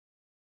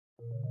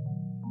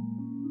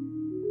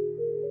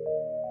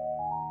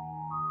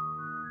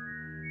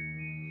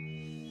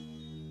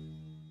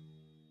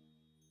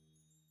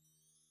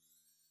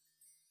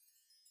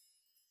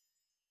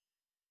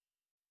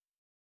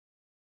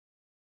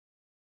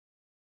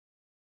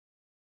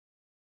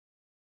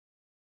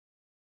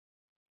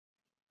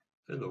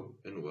Hello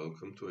and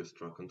welcome to a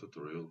STRAKON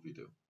tutorial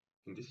video.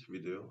 In this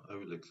video I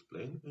will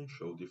explain and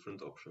show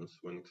different options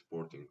when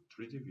exporting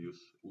 3D views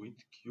with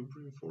cube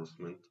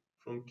reinforcement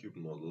from cube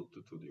model to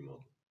 2D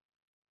model.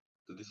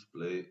 The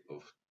display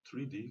of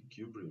 3D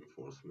cube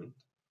reinforcement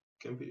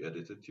can be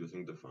edited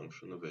using the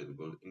function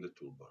available in the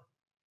toolbar.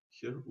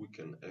 Here we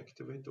can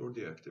activate or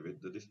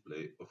deactivate the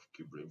display of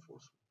cube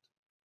reinforcement.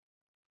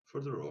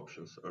 Further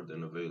options are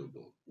then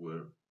available,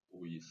 where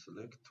we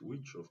select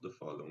which of the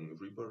following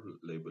rebar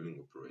labeling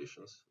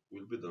operations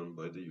will be done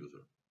by the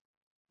user.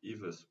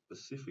 If a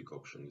specific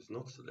option is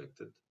not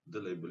selected, the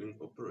labeling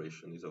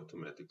operation is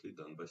automatically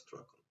done by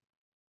STRAKON.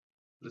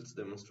 Let's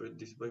demonstrate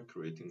this by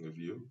creating a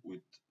view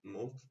with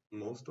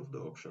most of the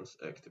options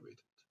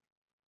activated.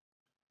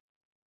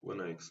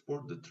 When I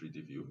export the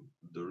 3D view,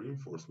 the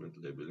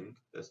reinforcement labeling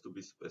has to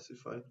be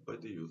specified by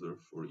the user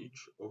for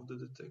each of the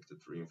detected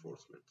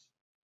reinforcements.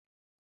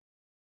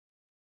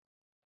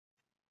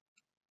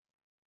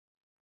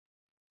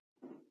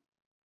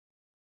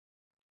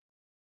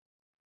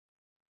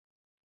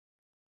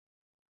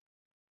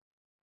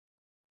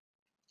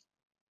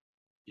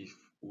 If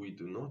we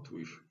do not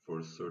wish for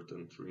a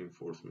certain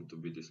reinforcement to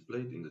be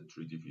displayed in the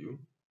 3D view,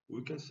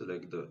 we can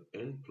select the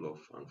nplow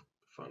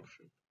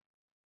function.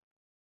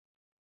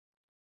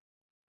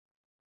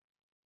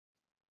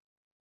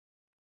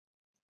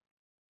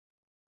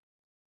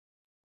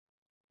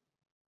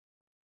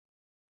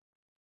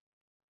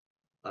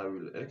 I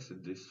will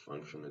exit this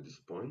function at this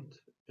point,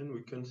 and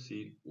we can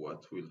see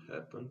what will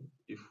happen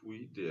if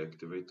we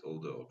deactivate all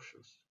the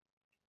options.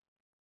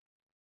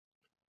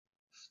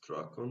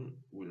 STRAKON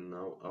will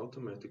now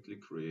automatically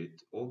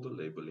create all the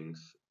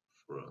labelings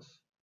for us.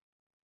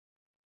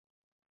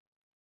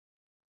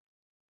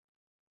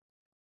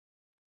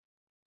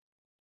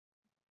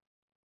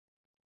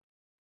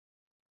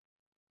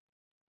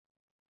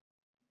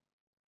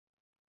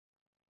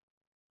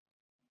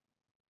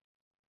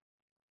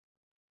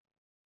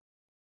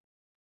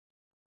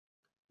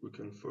 We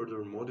can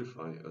further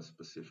modify a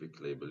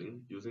specific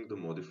labeling using the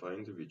modify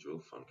individual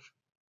function.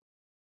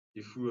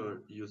 If we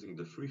are using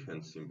the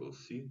freehand symbol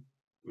C,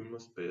 we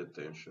must pay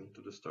attention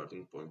to the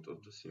starting point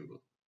of the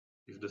symbol.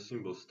 If the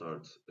symbol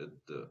starts at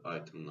the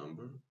item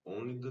number,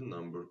 only the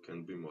number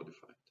can be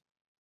modified.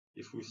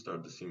 If we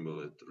start the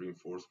symbol at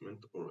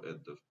reinforcement or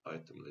at the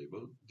item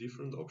label,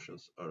 different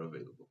options are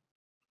available.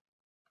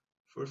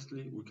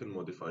 Firstly, we can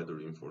modify the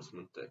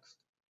reinforcement text,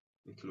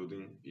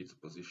 including its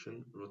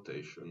position,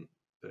 rotation,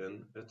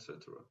 pen, etc.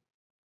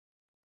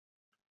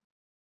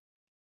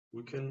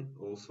 We can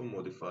also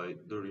modify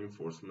the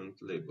reinforcement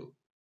label,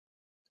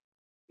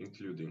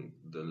 including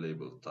the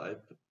label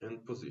type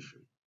and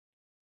position.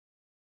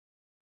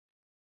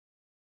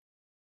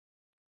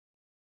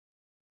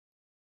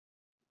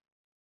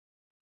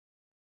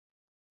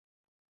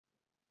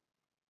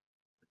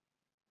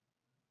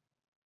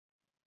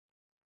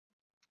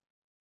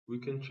 We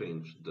can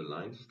change the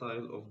line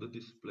style of the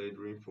displayed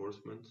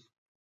reinforcements,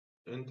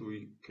 and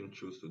we can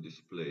choose to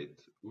display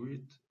it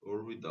with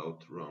or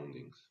without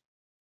roundings.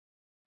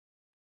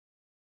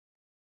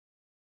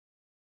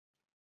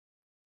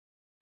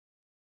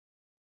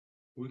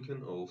 We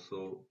can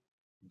also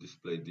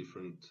display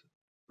different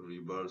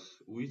rebars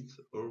with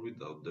or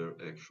without their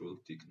actual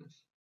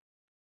thickness.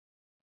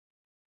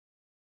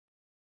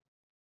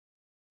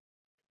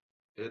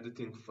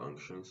 Editing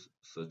functions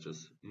such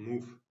as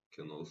move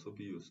can also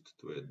be used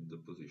to edit the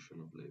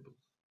position of labels.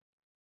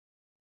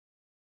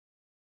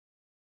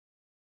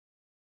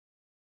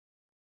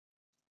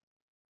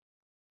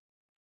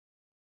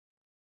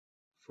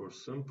 For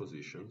some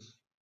positions,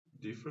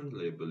 different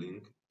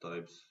labeling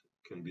types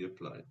can be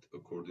applied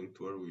according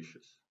to our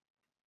wishes.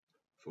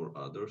 For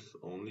others,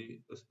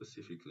 only a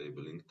specific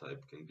labeling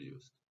type can be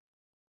used.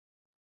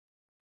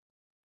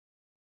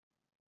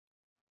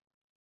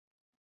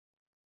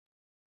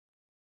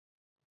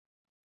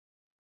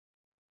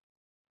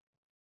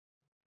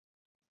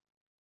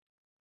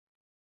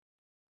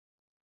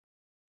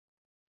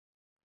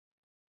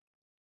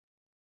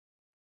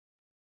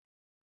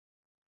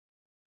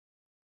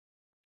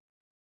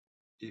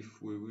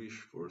 If we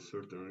wish for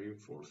certain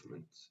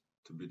reinforcements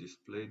to be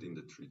displayed in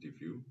the 3D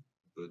view,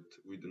 but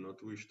we do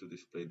not wish to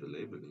display the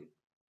labeling,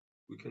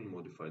 we can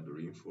modify the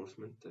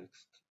reinforcement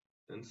text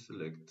and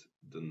select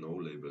the No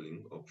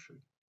Labeling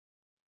option.